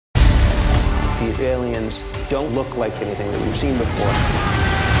These aliens don't look like anything that we've seen before.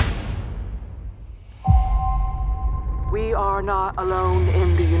 We are not alone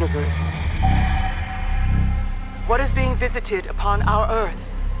in the universe. What is being visited upon our Earth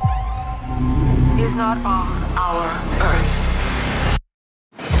is not on our Earth.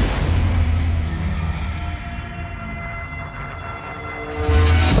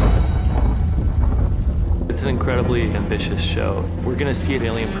 It's an incredibly ambitious show. We're gonna see an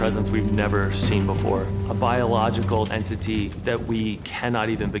alien presence we've never seen before. A biological entity that we cannot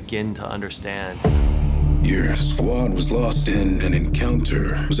even begin to understand. Your squad was lost in an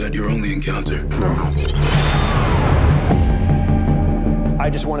encounter. Was that your only encounter? No. I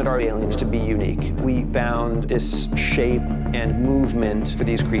just wanted our aliens to be unique. We found this shape and movement for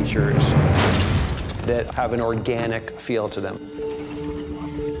these creatures that have an organic feel to them.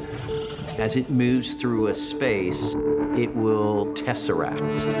 As it moves through a space, it will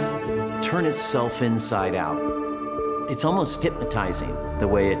tesseract, turn itself inside out. It's almost hypnotizing the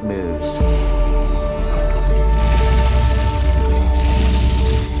way it moves.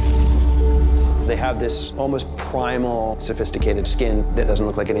 They have this almost primal, sophisticated skin that doesn't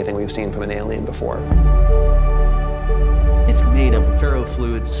look like anything we've seen from an alien before. It's made of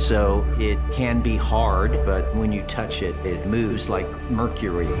ferrofluids, so it can be hard, but when you touch it, it moves like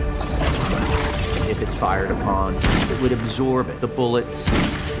mercury. If it's fired upon, it would absorb it. The bullets,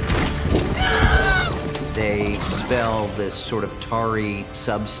 they expel this sort of tarry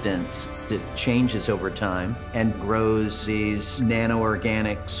substance that changes over time and grows these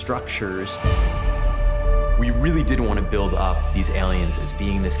nano-organic structures. We really did want to build up these aliens as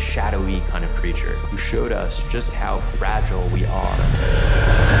being this shadowy kind of creature who showed us just how fragile we are.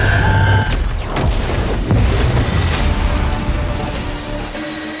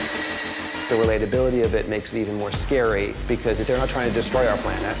 The relatability of it makes it even more scary because they're not trying to destroy our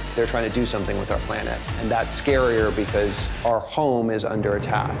planet, they're trying to do something with our planet. And that's scarier because our home is under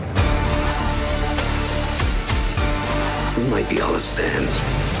attack. We might be all that stands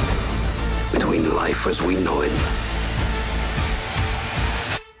between life as we know it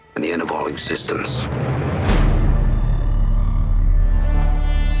and the end of all existence.